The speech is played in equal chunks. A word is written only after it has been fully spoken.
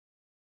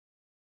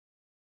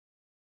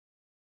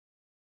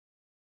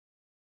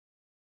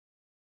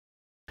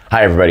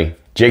Hi everybody,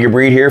 Jacob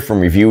Reed here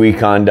from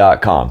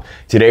ReviewEcon.com.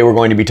 Today we're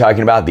going to be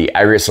talking about the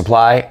aggregate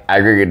supply,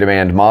 aggregate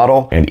demand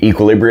model, and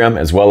equilibrium,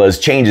 as well as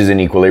changes in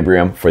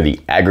equilibrium for the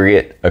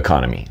aggregate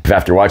economy. If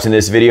after watching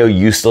this video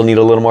you still need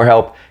a little more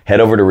help, head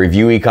over to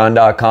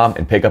ReviewEcon.com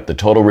and pick up the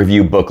Total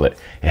Review booklet.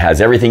 It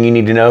has everything you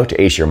need to know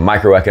to ace your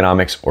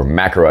microeconomics or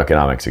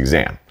macroeconomics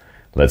exam.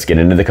 Let's get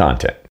into the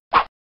content.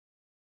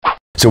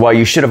 So while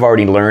you should have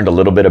already learned a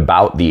little bit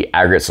about the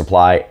aggregate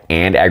supply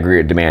and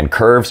aggregate demand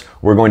curves,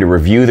 we're going to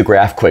review the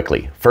graph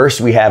quickly.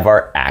 First, we have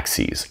our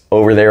axes.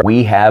 Over there,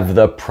 we have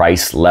the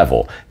price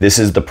level. This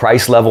is the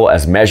price level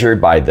as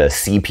measured by the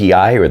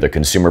CPI, or the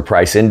Consumer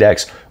Price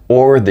Index,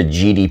 or the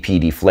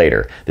GDP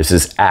deflator. This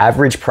is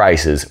average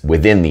prices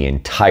within the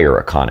entire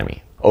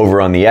economy.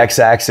 Over on the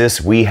x-axis,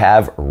 we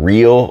have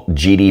real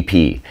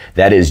GDP.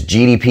 That is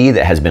GDP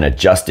that has been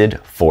adjusted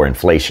for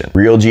inflation.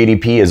 Real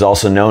GDP is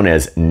also known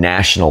as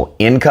national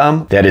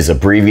income. That is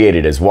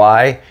abbreviated as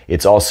Y.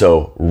 It's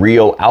also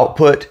real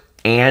output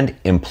and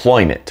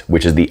employment,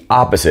 which is the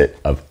opposite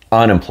of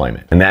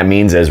unemployment. And that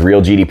means as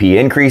real GDP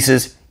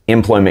increases,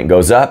 employment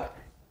goes up,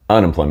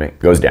 unemployment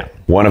goes down.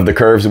 One of the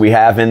curves we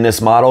have in this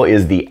model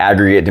is the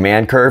aggregate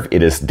demand curve.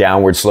 It is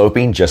downward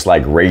sloping, just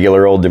like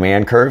regular old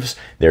demand curves.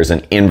 There's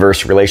an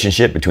inverse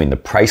relationship between the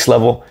price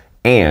level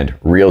and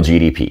real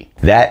GDP.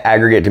 That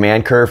aggregate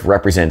demand curve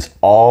represents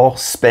all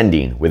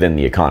spending within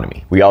the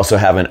economy. We also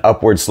have an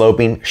upward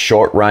sloping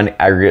short-run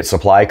aggregate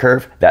supply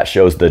curve that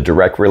shows the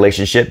direct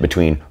relationship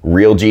between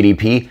real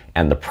GDP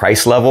and the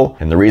price level.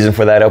 And the reason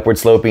for that upward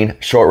sloping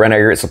short-run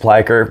aggregate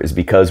supply curve is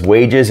because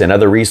wages and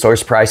other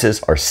resource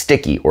prices are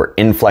sticky or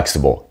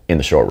inflexible in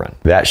the short run.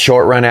 That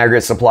short-run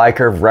aggregate supply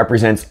curve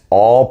represents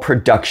all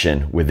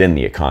production within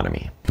the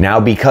economy. Now,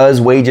 because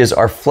wages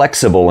are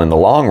flexible in the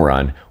long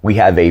run, we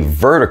have a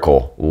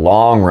vertical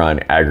long-run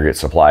aggregate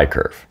supply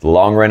curve. The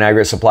long-run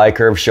aggregate supply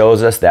curve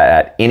shows us that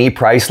at any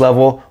price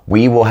level,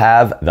 we will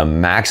have the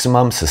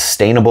maximum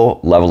sustainable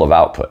level of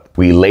output.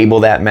 We label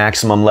that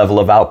maximum level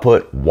of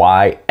output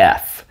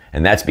YF,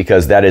 and that's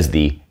because that is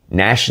the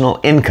national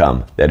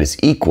income that is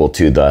equal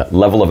to the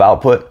level of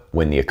output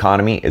when the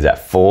economy is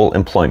at full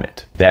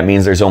employment. That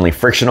means there's only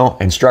frictional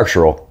and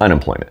structural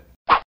unemployment.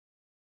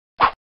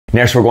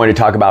 Next, we're going to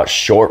talk about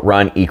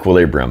short-run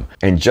equilibrium.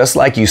 And just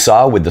like you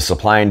saw with the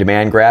supply and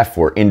demand graph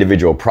for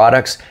individual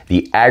products,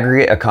 the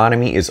aggregate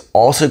economy is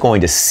also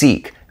going to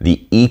seek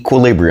the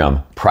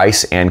equilibrium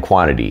price and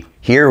quantity.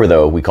 Here,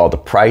 though, we call the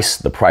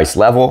price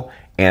level,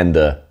 and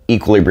the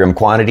equilibrium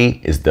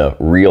quantity is the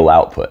real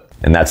output.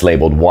 And that's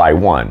labeled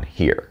Y1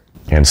 here.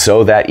 And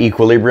so that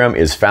equilibrium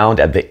is found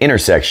at the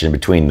intersection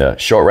between the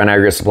short-run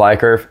aggregate supply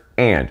curve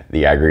and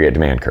the aggregate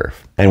demand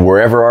curve. And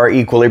wherever our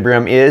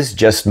equilibrium is,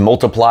 just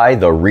multiply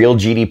the real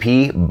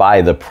GDP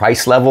by the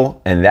price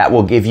level, and that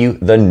will give you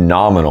the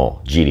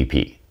nominal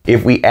GDP.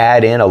 If we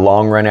add in a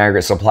long-run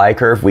aggregate supply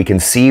curve, we can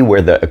see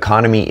where the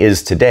economy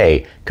is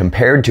today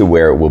compared to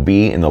where it will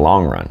be in the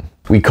long run.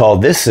 We call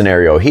this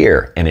scenario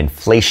here an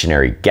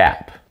inflationary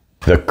gap.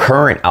 The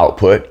current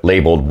output,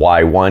 labeled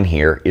Y1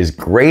 here, is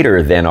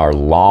greater than our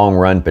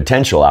long-run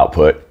potential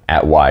output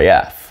at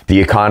YF. The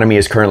economy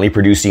is currently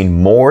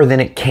producing more than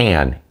it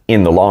can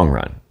in the long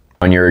run.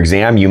 On your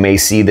exam, you may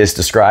see this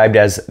described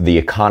as the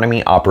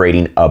economy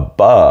operating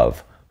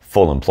above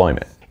full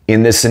employment.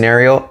 In this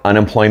scenario,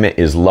 unemployment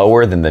is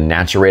lower than the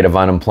natural rate of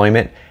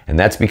unemployment, and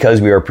that's because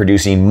we are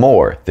producing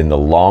more than the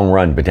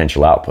long-run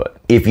potential output.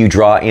 If you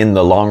draw in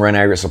the long-run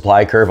aggregate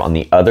supply curve on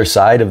the other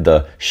side of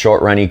the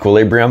short-run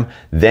equilibrium,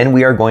 then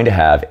we are going to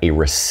have a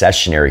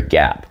recessionary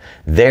gap.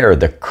 There,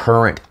 the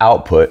current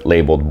output,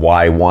 labeled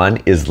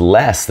Y1, is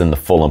less than the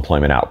full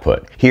employment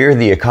output. Here,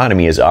 the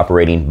economy is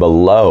operating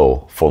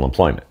below full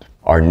employment.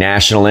 Our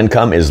national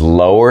income is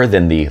lower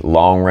than the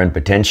long-run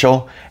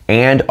potential,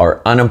 and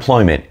our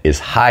unemployment is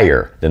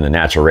higher than the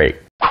natural rate.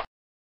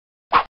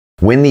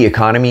 When the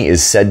economy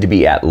is said to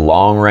be at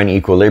long-run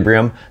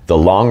equilibrium, the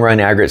long-run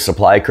aggregate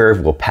supply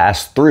curve will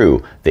pass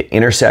through the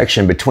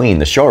intersection between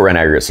the short-run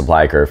aggregate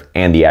supply curve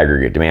and the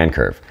aggregate demand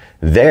curve.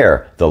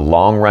 There, the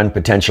long-run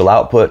potential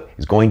output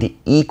is going to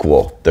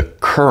equal the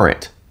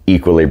current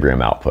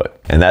equilibrium output.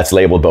 And that's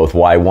labeled both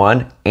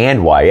Y1 and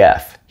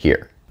YF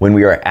here. When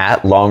we are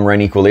at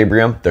long-run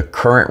equilibrium, the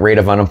current rate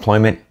of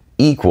unemployment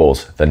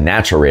equals the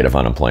natural rate of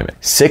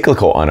unemployment.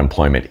 Cyclical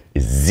unemployment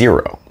is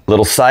zero.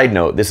 Little side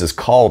note, this is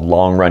called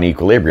long-run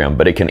equilibrium,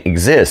 but it can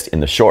exist in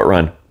the short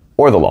run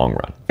or the long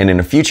run. And in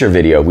a future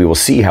video, we will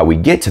see how we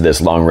get to this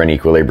long-run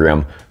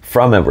equilibrium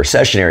from a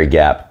recessionary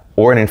gap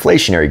or an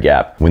inflationary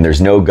gap when there's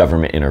no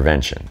government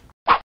intervention.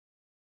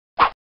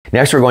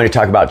 Next, we're going to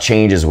talk about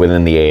changes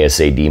within the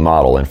ASAD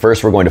model. And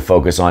first, we're going to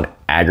focus on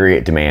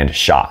aggregate demand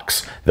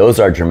shocks. Those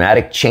are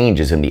dramatic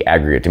changes in the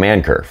aggregate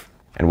demand curve.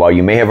 And while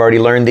you may have already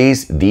learned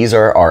these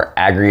are our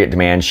aggregate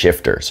demand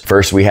shifters.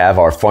 First, we have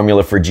our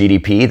formula for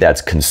GDP,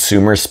 that's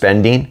consumer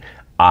spending.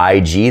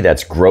 IG,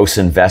 that's gross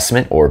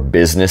investment or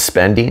business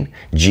spending.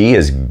 G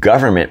is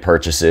government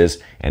purchases,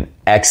 and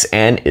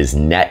XN is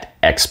net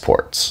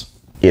exports.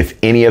 If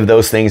any of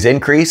those things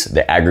increase,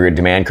 the aggregate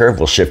demand curve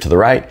will shift to the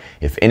right.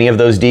 If any of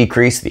those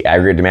decrease, the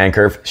aggregate demand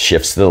curve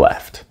shifts to the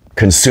left.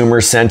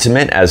 Consumer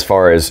sentiment, as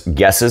far as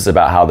guesses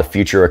about how the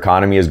future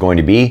economy is going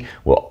to be,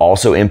 will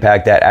also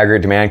impact that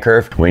aggregate demand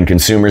curve. When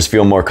consumers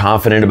feel more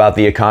confident about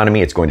the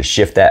economy, it's going to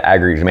shift that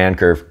aggregate demand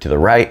curve to the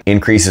right.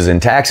 Increases in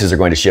taxes are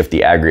going to shift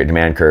the aggregate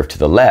demand curve to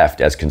the left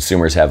as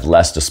consumers have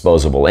less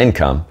disposable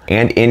income.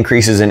 And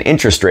increases in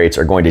interest rates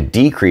are going to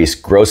decrease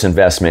gross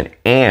investment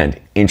and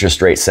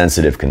interest rate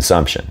sensitive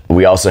consumption.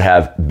 We also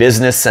have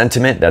business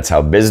sentiment. That's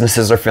how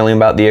businesses are feeling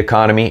about the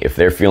economy. If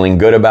they're feeling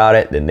good about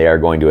it, then they are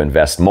going to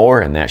invest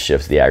more, and that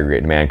shifts the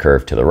aggregate demand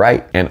curve to the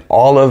right. And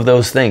all of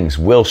those things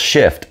will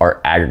shift our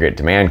aggregate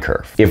demand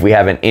curve. If we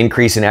have an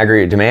increase in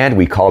aggregate demand,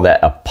 we call that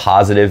a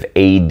positive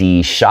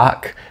AD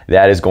shock.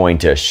 That is going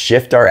to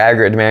shift our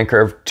aggregate demand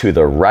curve to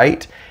the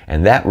right,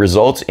 and that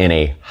results in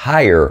a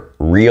higher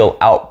real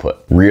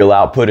output. Real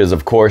output is,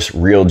 of course,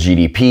 real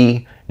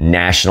GDP,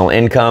 national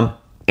income,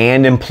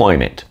 and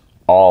employment,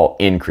 all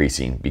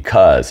increasing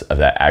because of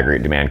that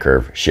aggregate demand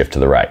curve shift to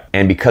the right.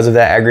 And because of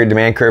that aggregate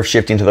demand curve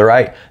shifting to the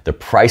right, the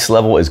price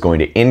level is going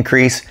to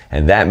increase,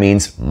 and that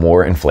means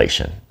more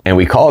inflation. And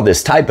we call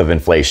this type of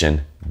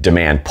inflation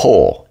demand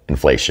pull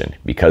inflation,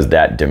 because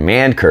that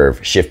demand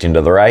curve shifting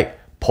to the right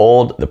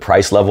pulled the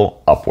price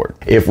level upward.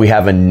 If we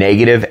have a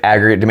negative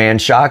aggregate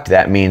demand shock,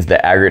 that means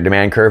the aggregate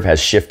demand curve has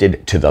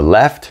shifted to the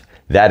left.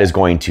 That is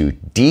going to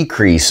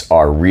decrease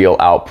our real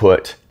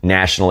output,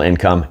 national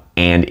income,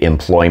 and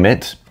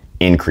employment,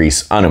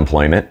 increase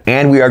unemployment,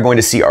 and we are going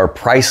to see our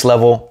price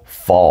level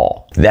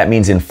fall. That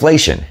means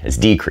inflation has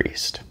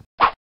decreased.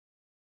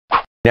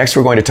 Next,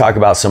 we're going to talk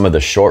about some of the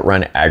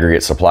short-run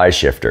aggregate supply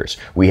shifters.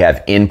 We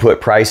have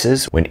input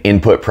prices. When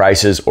input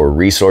prices or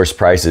resource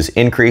prices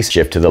increase,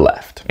 shift to the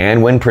left.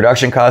 And when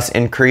production costs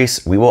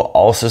increase, we will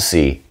also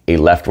see a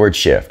leftward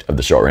shift of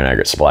the short-run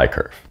aggregate supply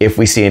curve. If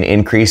we see an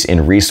increase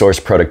in resource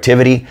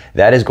productivity,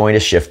 that is going to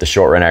shift the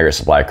short-run aggregate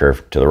supply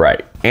curve to the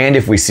right. And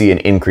if we see an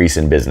increase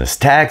in business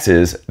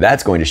taxes,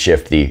 that's going to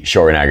shift the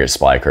short-run aggregate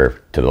supply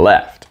curve to the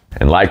left.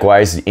 And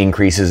likewise, the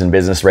increases in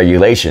business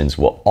regulations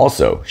will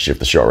also shift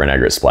the short-run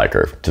aggregate supply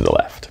curve to the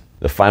left.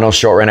 The final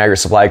short-run aggregate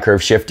supply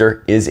curve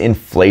shifter is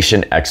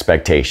inflation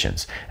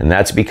expectations. And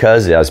that's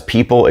because as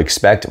people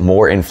expect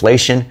more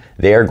inflation,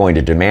 they are going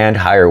to demand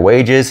higher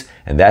wages,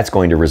 and that's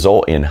going to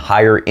result in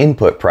higher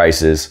input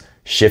prices,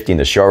 shifting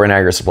the short-run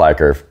aggregate supply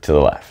curve to the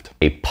left.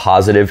 A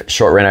positive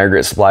short-run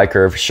aggregate supply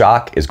curve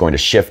shock is going to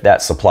shift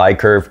that supply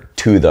curve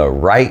to the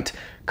right,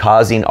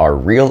 causing our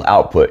real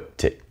output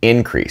to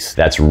increase.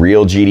 That's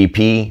real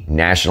GDP,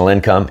 national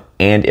income,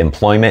 and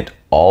employment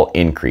all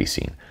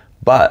increasing.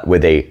 But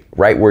with a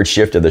rightward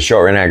shift of the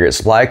short-run aggregate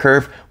supply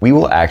curve, we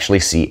will actually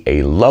see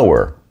a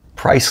lower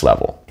price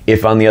level.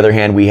 If, on the other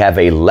hand, we have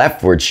a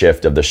leftward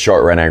shift of the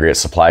short-run aggregate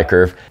supply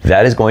curve,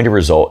 that is going to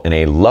result in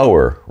a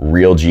lower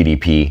real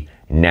GDP,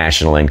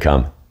 national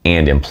income,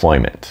 and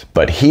employment.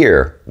 But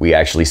here, we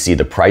actually see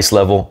the price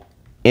level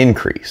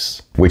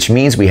increase, which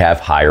means we have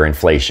higher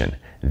inflation.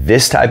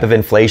 This type of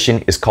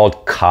inflation is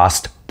called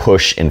cost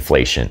push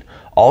inflation,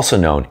 also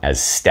known as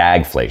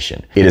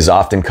stagflation. It is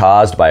often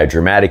caused by a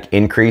dramatic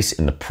increase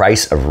in the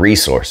price of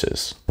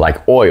resources,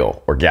 like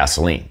oil or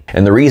gasoline.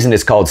 And the reason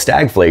it's called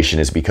stagflation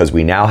is because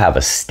we now have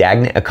a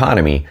stagnant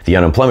economy. The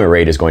unemployment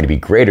rate is going to be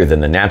greater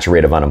than the natural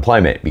rate of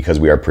unemployment because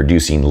we are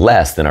producing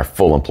less than our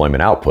full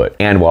employment output.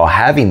 And while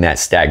having that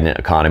stagnant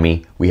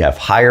economy, we have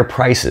higher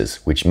prices,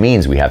 which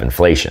means we have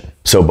inflation.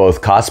 So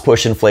both cost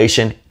push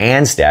inflation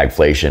and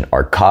stagflation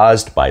are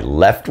caused by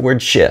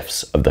leftward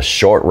shifts of the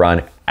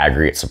short-run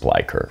aggregate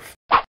supply curve.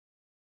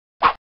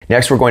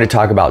 Next, we're going to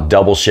talk about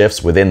double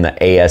shifts within the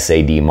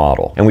ASAD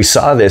model. And we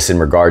saw this in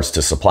regards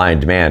to supply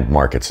and demand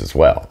markets as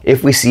well.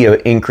 If we see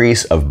an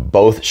increase of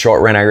both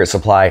short-run aggregate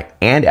supply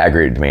and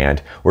aggregate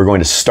demand, we're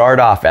going to start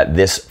off at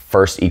this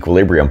first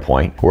equilibrium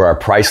point where our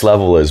price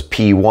level is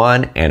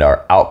P1 and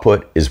our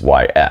output is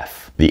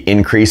YF. The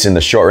increase in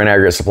the short-run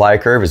aggregate supply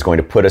curve is going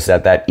to put us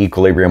at that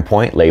equilibrium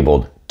point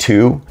labeled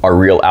 2. Our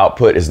real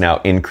output is now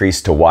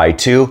increased to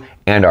Y2,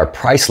 and our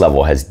price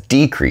level has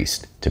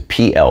decreased to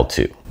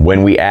PL2.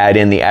 When we add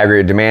in the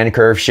aggregate demand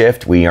curve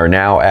shift, we are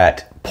now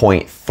at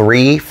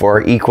 0.3 for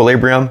our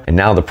equilibrium, and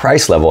now the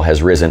price level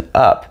has risen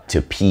up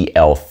to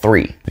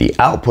PL3. The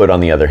output, on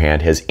the other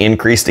hand, has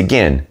increased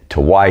again to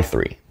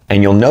Y3.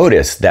 And you'll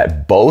notice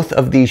that both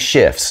of these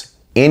shifts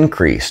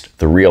increased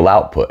the real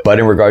output. But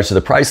in regards to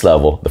the price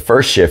level, the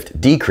first shift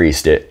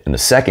decreased it, and the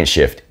second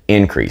shift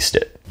increased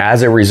it.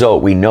 As a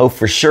result, we know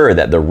for sure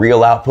that the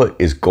real output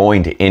is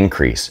going to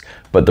increase,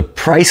 but the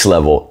price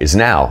level is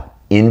now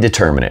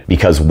indeterminate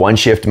because one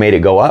shift made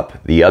it go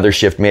up, the other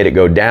shift made it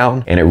go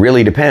down, and it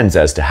really depends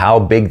as to how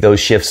big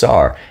those shifts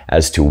are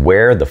as to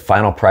where the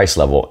final price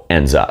level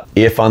ends up.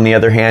 If, on the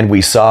other hand,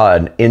 we saw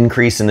an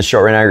increase in the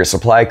short-run aggregate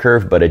supply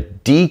curve but a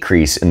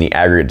decrease in the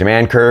aggregate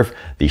demand curve,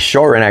 the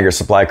short-run aggregate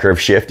supply curve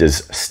shift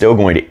is still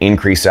going to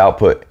increase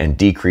output and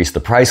decrease the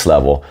price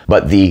level,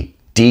 but the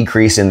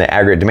decrease in the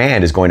aggregate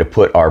demand is going to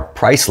put our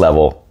price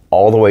level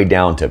all the way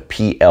down to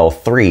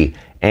PL3,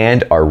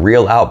 and our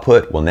real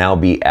output will now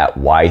be at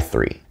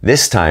Y3.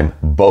 This time,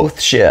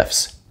 both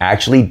shifts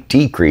actually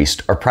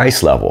decreased our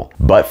price level.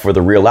 But for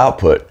the real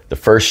output, the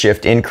first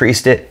shift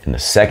increased it and the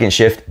second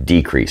shift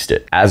decreased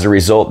it. As a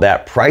result,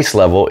 that price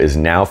level is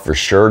now for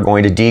sure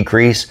going to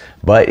decrease,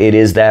 but it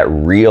is that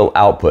real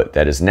output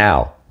that is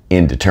now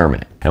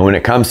indeterminate. And when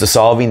it comes to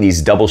solving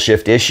these double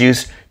shift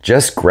issues,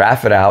 just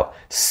graph it out,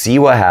 see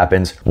what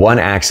happens. One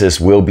axis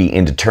will be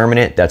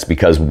indeterminate. That's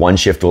because one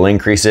shift will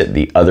increase it,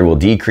 the other will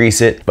decrease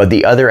it, but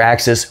the other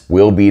axis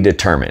will be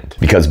determined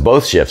because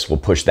both shifts will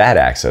push that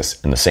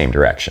axis in the same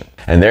direction.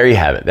 And there you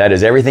have it. That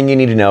is everything you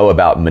need to know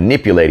about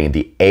manipulating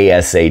the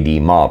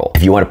ASAD model.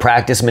 If you want to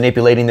practice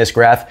manipulating this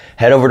graph,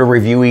 head over to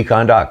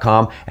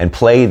reviewecon.com and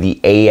play the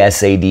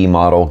ASAD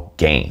model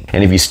game.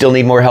 And if you still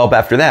need more help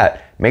after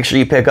that, make sure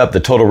you pick up the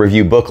Total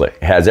Review booklet.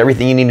 It has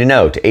everything you need to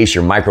know to ace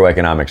your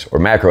microeconomics or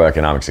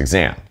macroeconomics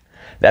exam.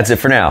 That's it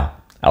for now.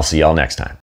 I'll see y'all next time.